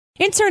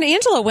Intern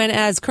Angela went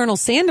as Colonel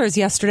Sanders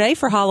yesterday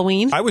for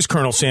Halloween. I was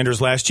Colonel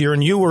Sanders last year,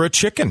 and you were a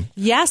chicken.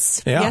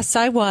 Yes. Yeah. Yes,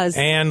 I was.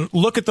 And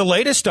look at the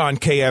latest on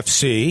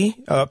KFC.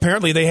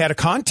 Apparently, they had a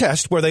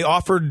contest where they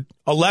offered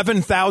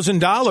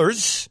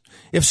 $11,000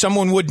 if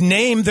someone would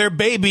name their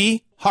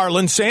baby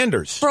Harlan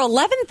Sanders. For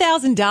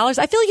 $11,000,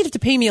 I feel like you'd have to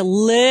pay me a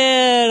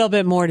little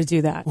bit more to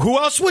do that. Who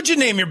else would you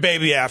name your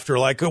baby after?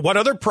 Like, what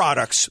other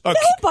products?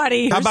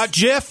 Nobody. How about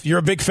Jif? You're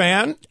a big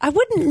fan? I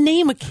wouldn't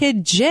name a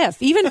kid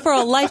Jif, even for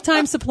a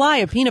lifetime supply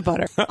of peanut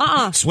butter.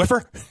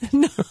 Swiffer?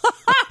 No.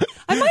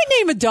 I might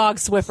name a dog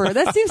Swiffer.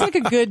 That seems like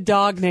a good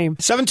dog name.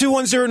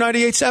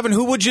 7210987.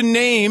 Who would you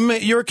name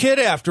your kid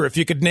after if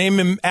you could name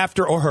him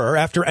after or her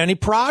after any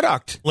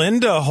product?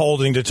 Linda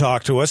holding to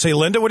talk to us. Hey,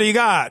 Linda, what do you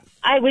got?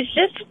 I was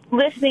just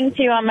listening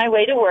to you on my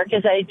way to work,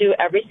 as I do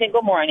every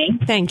single morning.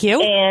 Thank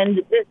you. And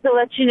just to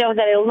let you know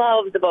that I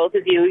love the both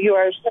of you. You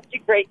are such a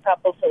great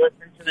couple to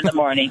listen to in the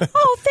morning.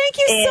 Oh, thank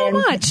you so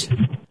much.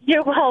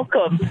 You're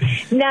welcome.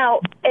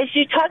 Now, as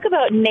you talk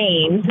about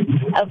names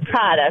of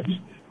products,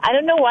 I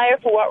don't know why or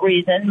for what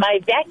reason, my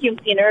vacuum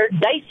cleaner,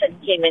 Dyson,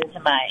 came into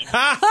mind.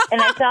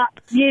 And I thought,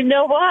 you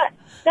know what?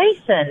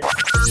 Dyson.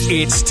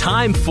 It's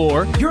time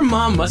for Your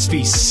Mom Must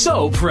Be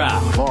So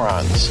Proud.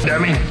 Morons. I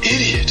mean,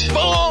 idiot.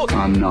 Oh!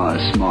 I'm not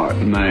a smart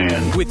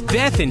man. With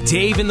Beth and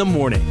Dave in the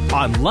morning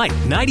on Light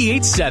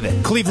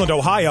 98.7. Cleveland,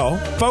 Ohio.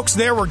 Folks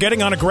there were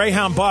getting on a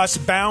Greyhound bus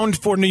bound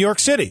for New York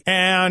City.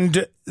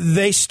 And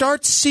they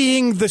start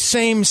seeing the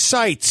same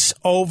sights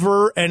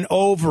over and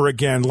over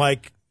again.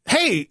 Like,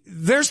 hey,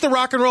 there's the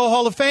Rock and Roll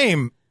Hall of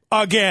Fame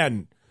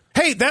again.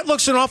 Hey, that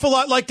looks an awful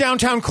lot like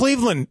downtown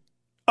Cleveland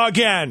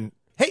again.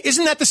 Hey,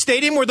 isn't that the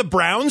stadium where the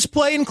Browns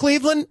play in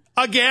Cleveland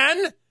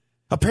again?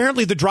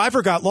 Apparently, the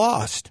driver got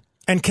lost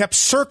and kept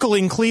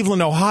circling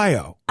Cleveland,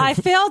 Ohio. I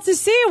failed to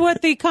see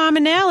what the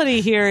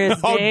commonality here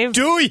is, Dave. Oh,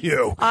 do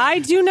you? I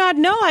do not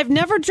know. I've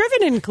never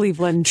driven in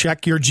Cleveland.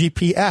 Check your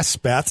GPS,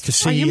 Beth, to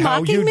see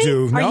how you me?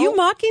 do. Are you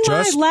mocking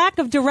my just lack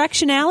of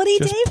directionality,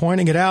 just Dave?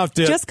 Pointing it out.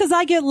 Just because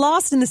I get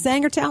lost in the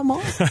Sangertown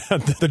Mall?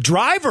 The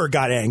driver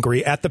got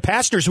angry at the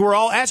passengers who were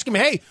all asking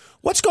him, hey,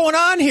 what's going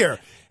on here?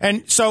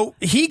 And so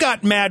he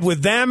got mad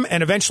with them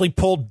and eventually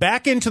pulled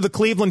back into the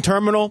Cleveland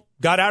terminal,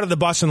 got out of the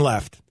bus and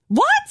left.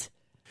 What?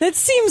 That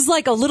seems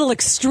like a little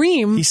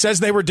extreme. He says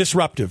they were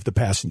disruptive, the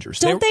passengers.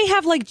 Don't they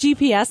have like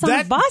GPS on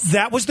the bus?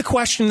 That was the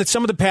question that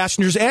some of the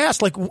passengers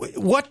asked. Like,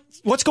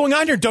 what's going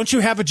on here? Don't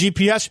you have a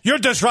GPS? You're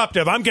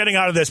disruptive. I'm getting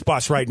out of this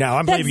bus right now.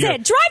 I'm That's leaving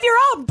it. Drive your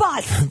own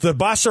bus. The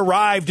bus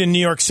arrived in New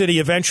York City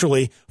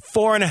eventually,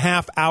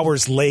 4.5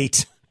 hours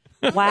late.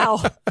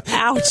 Wow.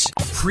 Ouch.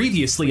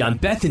 Previously on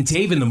Beth and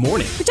Dave in the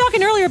morning. We're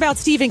talking earlier about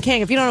Stephen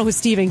King. If you don't know who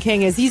Stephen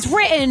King is, he's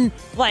written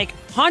like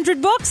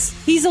 100 books.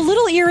 He's a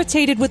little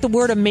irritated with the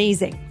word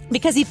amazing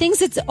because he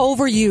thinks it's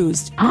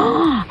overused.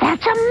 Oh,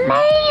 that's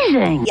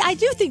amazing. I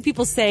do think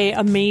people say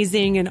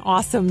amazing and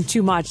awesome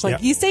too much.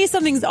 Like you say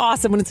something's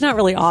awesome when it's not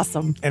really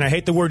awesome. And I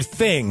hate the word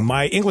thing.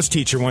 My English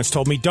teacher once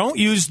told me, don't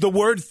use the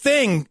word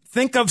thing.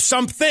 Think of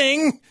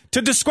something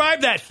to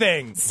describe that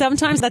thing.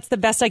 Sometimes that's the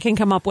best I can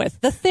come up with.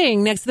 The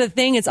thing. Next to the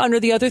thing, it's under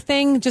the other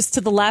thing, just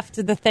to the left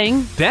of the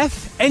thing.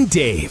 Beth and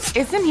Dave.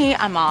 Isn't he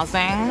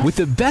amazing? With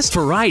the best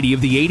variety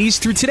of the 80s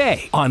through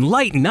today on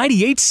Light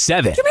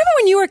 98.7. Do you remember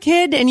when you were a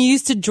kid and you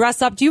used to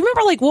dress up? Do you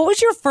remember, like, what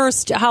was your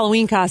first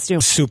Halloween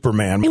costume?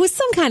 Superman. It was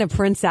some kind of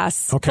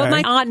princess. Okay. But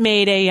my aunt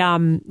made a,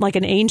 like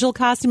an angel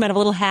costume out of a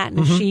little hat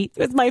and a sheet.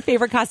 It was my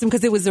favorite costume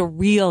because it was a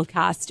real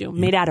costume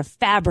made out of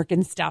fabric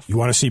and stuff. You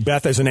want to see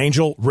Beth as an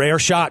angel? Rare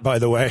shot, by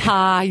the way.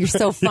 Ah, you're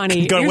so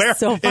funny. You're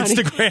so funny.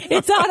 Instagram.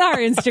 It's on our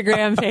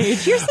Instagram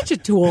page. You're such a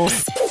tool.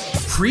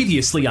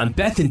 Previously on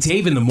Beth and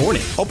Dave in the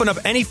morning. Open up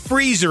any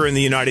freezer in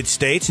the United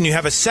States and you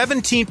have a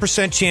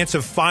 17% chance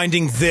of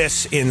finding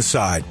this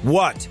inside.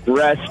 What?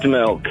 Breast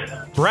milk.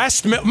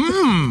 Breast milk.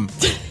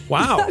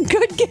 Wow.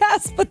 Good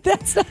guess, but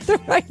that's not the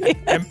right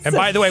answer. And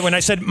by the way, when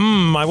I said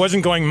I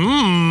wasn't going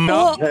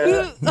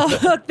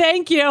Oh,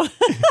 thank you.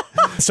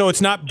 So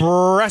it's not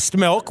breast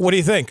milk. What do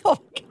you think? Oh,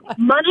 God.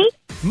 Money?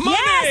 Money!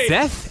 Yes!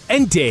 Beth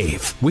and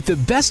Dave with the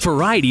best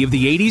variety of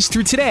the 80s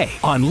through today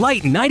on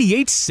Light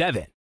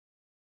 98.7.